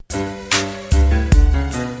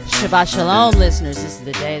Shabbat Shalom, listeners. This is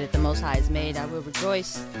the day that the Most High has made. I will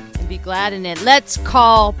rejoice and be glad in it. Let's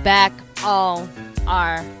call back all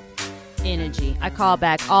our energy. I call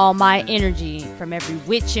back all my energy from every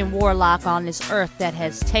witch and warlock on this earth that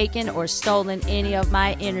has taken or stolen any of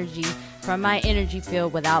my energy from my energy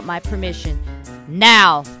field without my permission.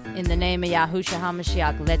 Now, in the name of Yahushua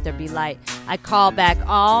HaMashiach, let there be light. I call back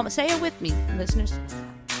all, say it with me, listeners.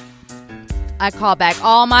 I call back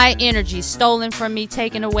all my energy stolen from me,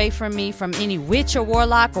 taken away from me, from any witch or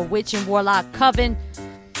warlock or witch and warlock coven.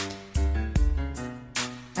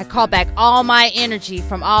 I call back all my energy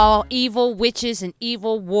from all evil witches and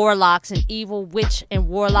evil warlocks and evil witch and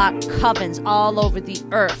warlock covens all over the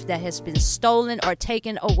earth that has been stolen or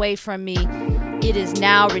taken away from me. It is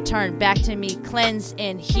now returned back to me, cleansed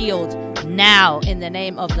and healed. Now, in the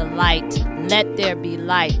name of the light, let there be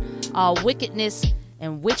light. All wickedness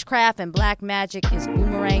and witchcraft and black magic is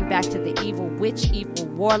boomerang back to the evil witch, evil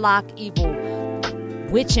warlock, evil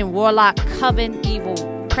witch and warlock coven, evil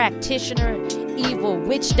practitioner, evil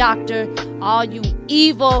witch doctor, all you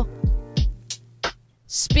evil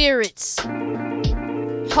spirits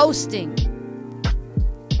hosting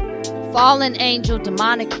fallen angel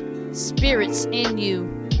demonic spirits in you.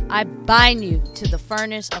 I bind you to the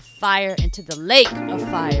furnace of fire and to the lake of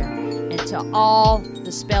fire and to all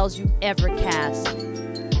the spells you ever cast.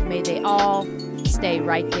 May they all stay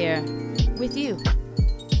right there with you.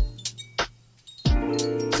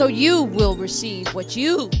 So you will receive what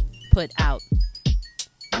you put out.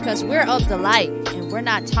 Because we're of the light and we're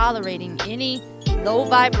not tolerating any low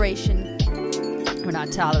vibration. We're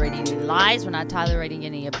not tolerating any lies. We're not tolerating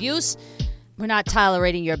any abuse. We're not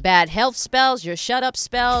tolerating your bad health spells, your shut up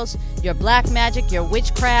spells, your black magic, your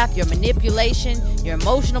witchcraft, your manipulation, your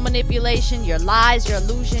emotional manipulation, your lies, your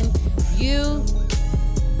illusion.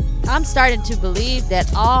 I'm starting to believe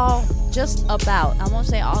that all, just about, I won't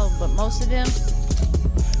say all, but most of them,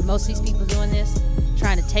 most of these people doing this,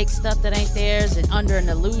 trying to take stuff that ain't theirs and under an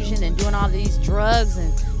illusion and doing all these drugs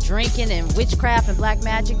and drinking and witchcraft and black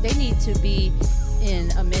magic, they need to be in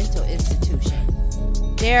a mental institution.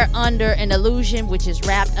 They're under an illusion, which is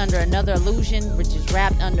wrapped under another illusion, which is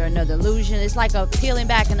wrapped under another illusion. It's like peeling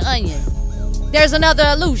back an onion. There's another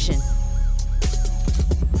illusion.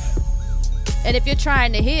 And if you're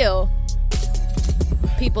trying to heal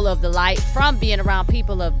people of the light from being around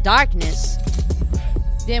people of darkness,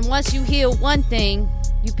 then once you heal one thing,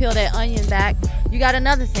 you peel that onion back, you got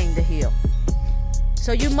another thing to heal.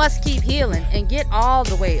 So you must keep healing and get all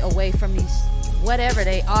the way away from these whatever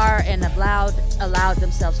they are and allowed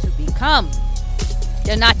themselves to become.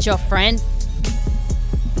 They're not your friend.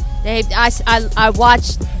 I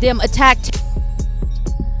watched them attack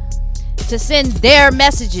to send their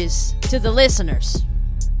messages to the listeners,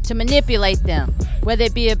 to manipulate them, whether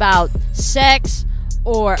it be about sex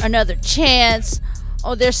or another chance.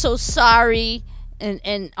 Oh, they're so sorry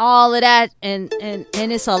and all of that, and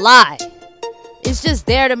it's a lie. It's just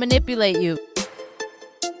there to manipulate you.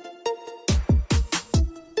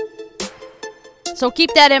 So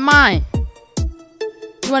keep that in mind.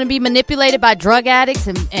 You want to be manipulated by drug addicts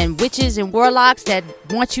and witches and warlocks that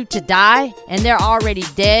want you to die, and they're already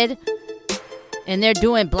dead, and they're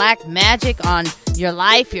doing black magic on your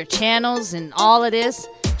life, your channels, and all of this,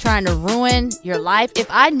 trying to ruin your life. If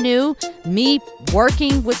I knew, me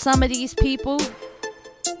working with some of these people,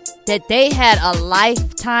 that they had a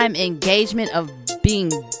lifetime engagement of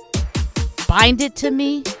being binded to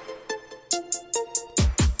me,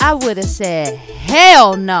 I would have said,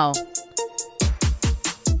 hell no.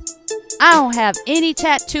 I don't have any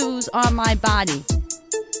tattoos on my body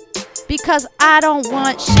because I don't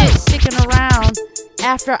want shit sticking around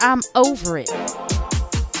after I'm over it.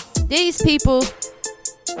 These people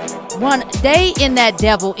they in that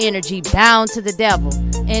devil energy, bound to the devil.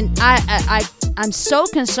 And I'm so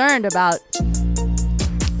concerned about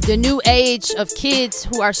the new age of kids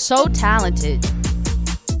who are so talented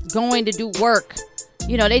going to do work.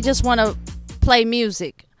 You know, they just want to play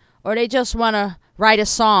music, or they just want to write a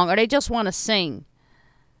song, or they just want to sing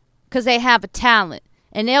because they have a talent.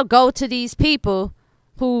 And they'll go to these people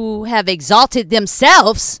who have exalted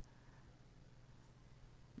themselves.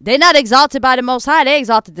 They're not exalted by the Most High. They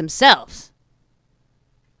exalted themselves.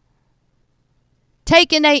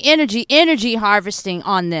 Taking their energy harvesting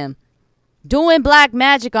on them. Doing black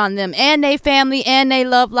magic on them and their family and their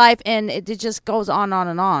love life. And it just goes on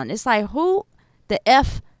and on. It's like, who the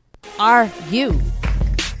F are you?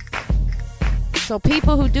 So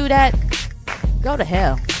people who do that, go to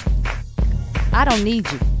hell. I don't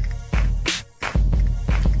need you.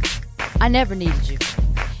 I never needed you.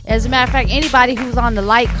 As a matter of fact, anybody who's on the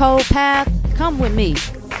light code path, come with me.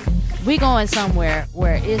 We going somewhere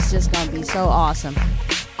where it's just gonna be so awesome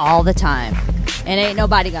all the time. And ain't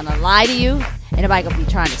nobody gonna lie to you. Ain't nobody gonna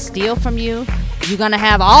be trying to steal from you. You're gonna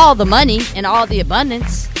have all the money and all the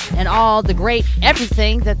abundance and all the great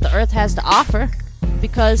everything that the earth has to offer,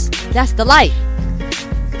 because that's the light.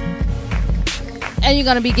 And you're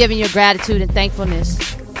gonna be giving your gratitude and thankfulness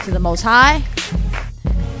to the Most High.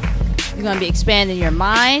 You're gonna be expanding your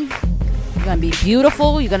mind. You're gonna be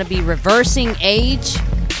beautiful. You're gonna be reversing age.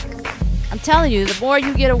 I'm telling you, the more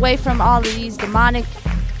you get away from all of these demonic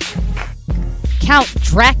Count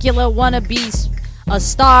Dracula wannabes, a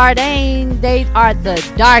star, they are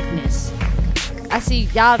the darkness. I see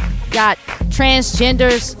y'all got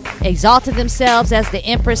transgenders exalting themselves as the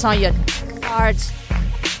empress on your cards,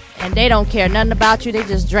 and they don't care nothing about you. They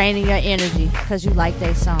just draining your energy because you like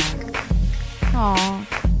their song. Aww.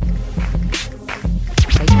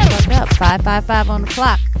 Wake the fuck up. 555 on the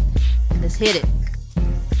clock. Let's hit it.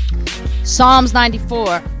 Psalms 94.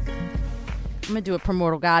 I'm gonna do a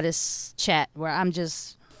Primordial Goddess chat where I'm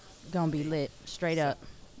just gonna be lit straight up.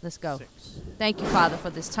 Let's go. Thank you, Father, for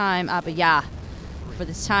this time, Abba Yah, for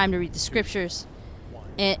this time to read the scriptures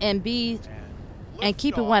and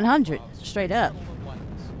keep it 100 straight up.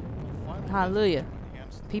 Hallelujah.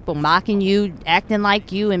 People mocking you, acting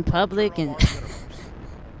like you in public, and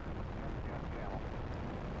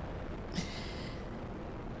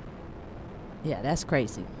yeah, that's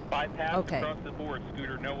crazy. Okay. Across the board,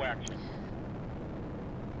 Scooter, no action.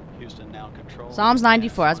 Houston now controls. Psalms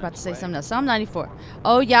 94. I was about to say something else. Psalm 94.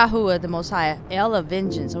 O Yahuwah, the Most High, El of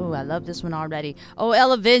vengeance. Oh, I love this one already. O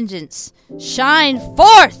El of vengeance, shine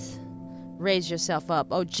forth. Raise yourself up.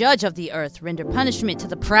 O Judge of the earth, render punishment to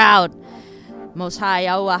the proud. Most High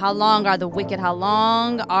Yahuwah, how long are the wicked? How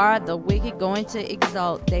long are the wicked going to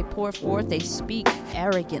exalt? They pour forth, they speak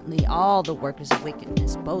arrogantly. All the workers of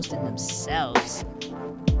wickedness boast in themselves.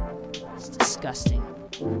 It's disgusting.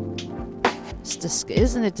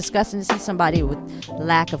 Isn't it disgusting to see somebody with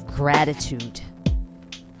lack of gratitude?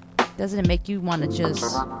 Doesn't it make you want to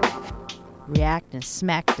just react and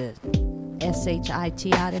smack the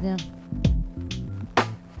shit out of them?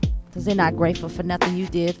 Because they're not grateful for nothing you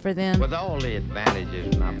did for them. With all the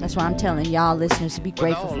advantages, that's why I'm telling y'all listeners to be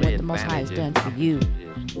grateful for what the Most High has done for you.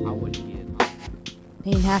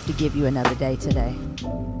 He didn't have to give you another day today.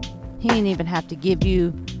 He didn't even have to give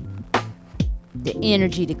you the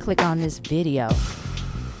energy to click on this video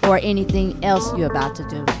or anything else you're about to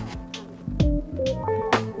do.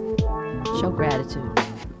 Show gratitude.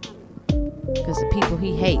 Because the people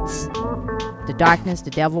he hates, the darkness,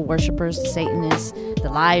 the devil worshippers, the Satanists, the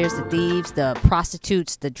liars, the thieves, the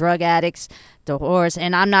prostitutes, the drug addicts, the whores,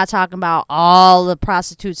 and I'm not talking about all the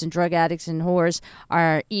prostitutes and drug addicts and whores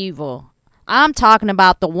are evil. I'm talking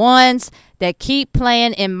about the ones that keep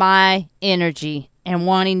playing in my energy and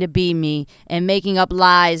wanting to be me and making up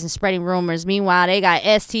lies and spreading rumors. Meanwhile, they got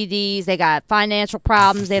STDs, they got financial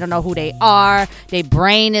problems, they don't know who they are, their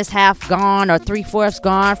brain is half gone or 3/4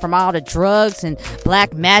 gone from all the drugs and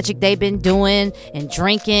black magic they've been doing and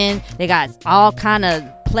drinking. They got all kind of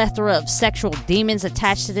plethora of sexual demons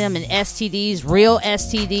attached to them and STDs, real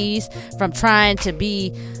STDs, from trying to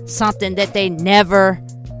be something that they never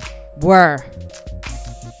were.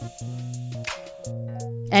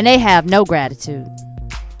 And they have no gratitude.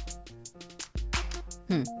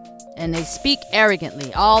 And they speak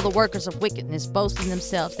arrogantly. All the workers of wickedness boast in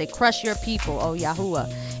themselves. They crush your people, O Yahuwah,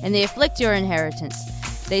 and they afflict your inheritance.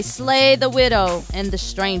 They slay the widow and the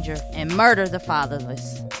stranger and murder the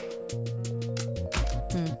fatherless.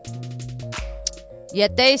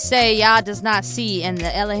 Yet they say Yah does not see, and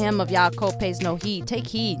the Elohim of Yaakov pays no heed. Take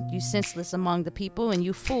heed, you senseless among the people, and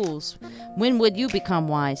you fools. When would you become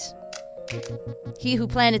wise? He who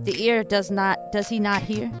planted the ear does he not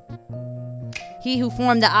hear? He who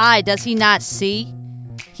formed the eye, does he not see?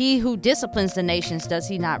 He who disciplines the nations, does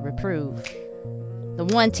he not reprove? The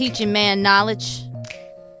one teaching man knowledge,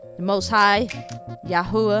 the Most High,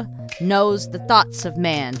 Yahuwah, knows the thoughts of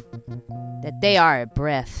man, that they are a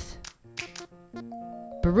breath.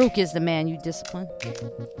 Baruch is the man you discipline.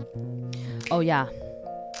 Oh yeah.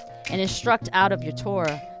 And instruct out of your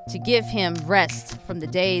Torah to give him rest from the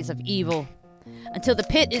days of evil, until the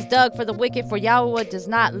pit is dug for the wicked, for Yahweh does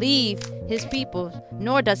not leave his people,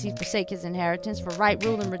 nor does he forsake his inheritance, for right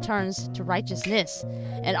ruling returns to righteousness,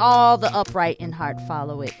 and all the upright in heart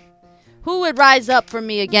follow it. Who would rise up for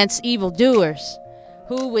me against evildoers?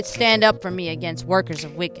 Who would stand up for me against workers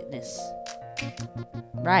of wickedness?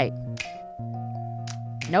 Right.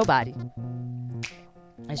 Nobody.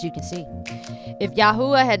 As you can see. If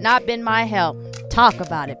Yahuwah had not been my help, talk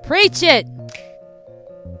about it. Preach it.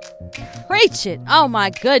 Preach it. Oh my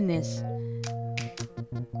goodness.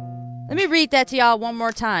 Let me read that to y'all one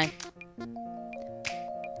more time.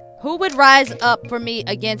 Who would rise up for me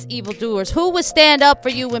against evildoers? Who would stand up for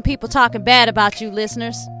you when people talking bad about you,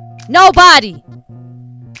 listeners? Nobody.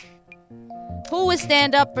 Who would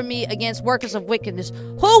stand up for me against workers of wickedness?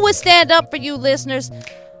 Who would stand up for you, listeners,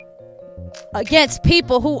 against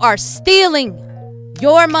people who are stealing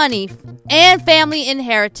your money and family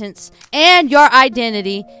inheritance and your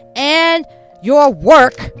identity and your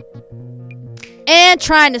work and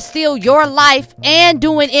trying to steal your life and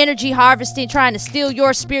doing energy harvesting, trying to steal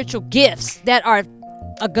your spiritual gifts that are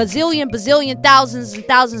a gazillion, bazillion, thousands and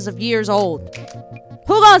thousands of years old?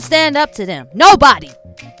 Who gonna stand up to them? Nobody.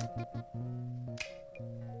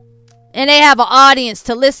 And they have an audience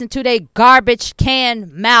to listen to their garbage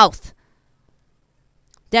can mouth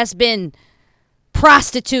that's been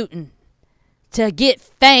prostituting to get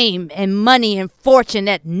fame and money and fortune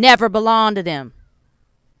that never belonged to them.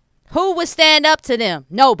 Who would stand up to them?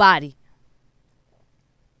 Nobody.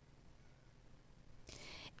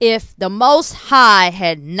 If the Most High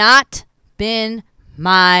had not been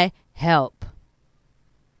my help.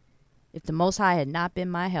 If the Most High had not been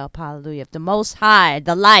my help, hallelujah. If the Most High,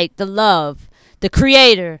 the light, the love, the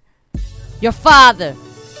Creator, your Father,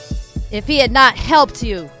 if He had not helped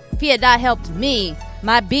you, if He had not helped me,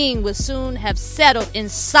 my being would soon have settled in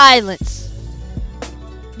silence.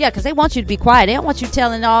 Yeah, because they want you to be quiet. They don't want you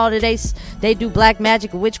telling all that they do black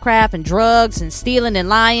magic and witchcraft and drugs and stealing and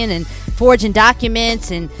lying and forging documents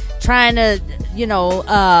and trying to,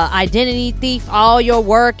 identity thief all your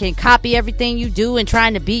work and copy everything you do and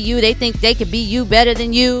trying to be you. They think they can be you better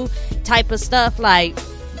than you type of stuff. Like,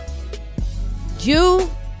 you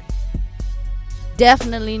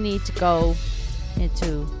definitely need to go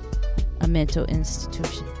into a mental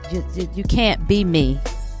institution. You can't be me.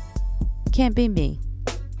 You can't be me.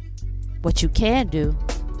 What you can do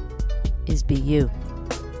is be you.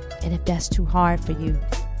 And if that's too hard for you,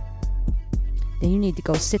 then you need to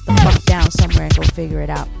go sit the fuck down somewhere and go figure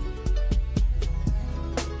it out.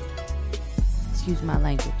 Excuse my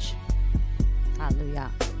language.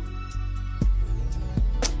 Hallelujah.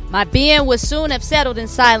 My being would soon have settled in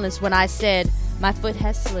silence when I said, my foot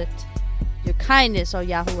has slipped. Your kindness, oh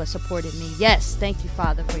Yahuwah, supported me. Yes, thank you,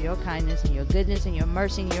 Father, for your kindness and your goodness and your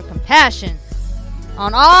mercy and your compassion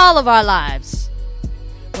on all of our lives.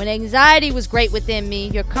 When anxiety was great within me,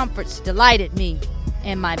 your comforts delighted me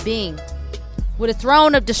and my being. Would a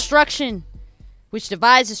throne of destruction, which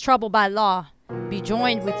devises trouble by law, be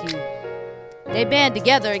joined with you? They band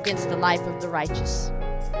together against the life of the righteous.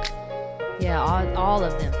 Yeah, all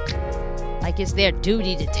of them. Like it's their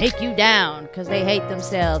duty to take you down because they hate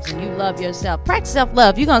themselves and you love yourself. Practice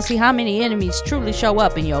self-love. You're going to see how many enemies truly show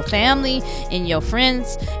up in your family, in your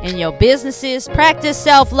friends, in your businesses. Practice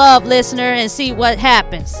self-love, listener, and see what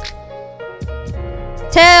happens.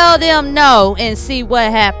 Tell them no and see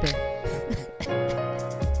what happens.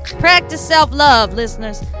 Practice self-love,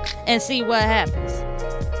 listeners, and see what happens.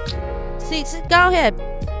 See, go ahead.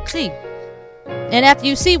 See. And after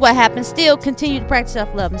you see what happens, still continue to practice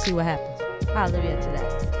self-love and see what happens. Hallelujah to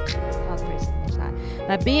that. All praise to the Most High.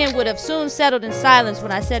 My being would have soon settled in silence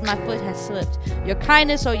when I said my foot had slipped. Your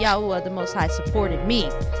kindness, O Yahuwah, the Most High, supported me.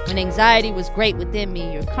 When anxiety was great within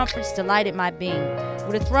me, your comforts delighted my being.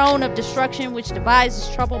 Would a throne of destruction which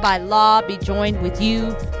devises trouble by law be joined with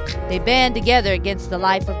you? They band together against the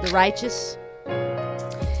life of the righteous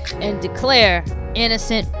and declare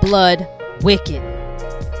innocent blood wicked.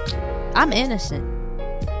 I'm innocent.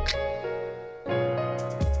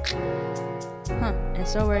 And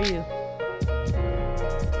so are you.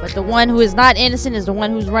 But the one who is not innocent is the one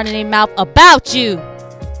who's running their mouth about you.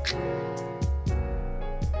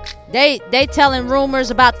 They telling rumors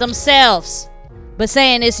about themselves, but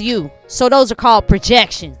saying it's you. So those are called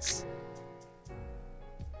projections.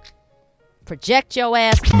 Project your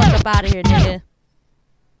ass the fuck up out of here, nigga.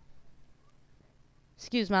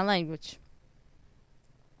 Excuse my language.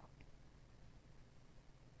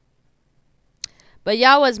 But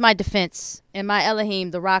Yahweh is my defense, and my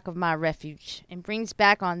Elohim, the rock of my refuge, and brings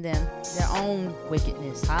back on them their own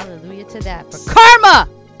wickedness. Hallelujah to that. For karma!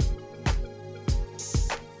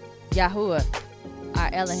 Yahuwah,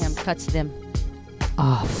 our Elohim, cuts them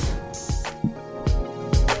off.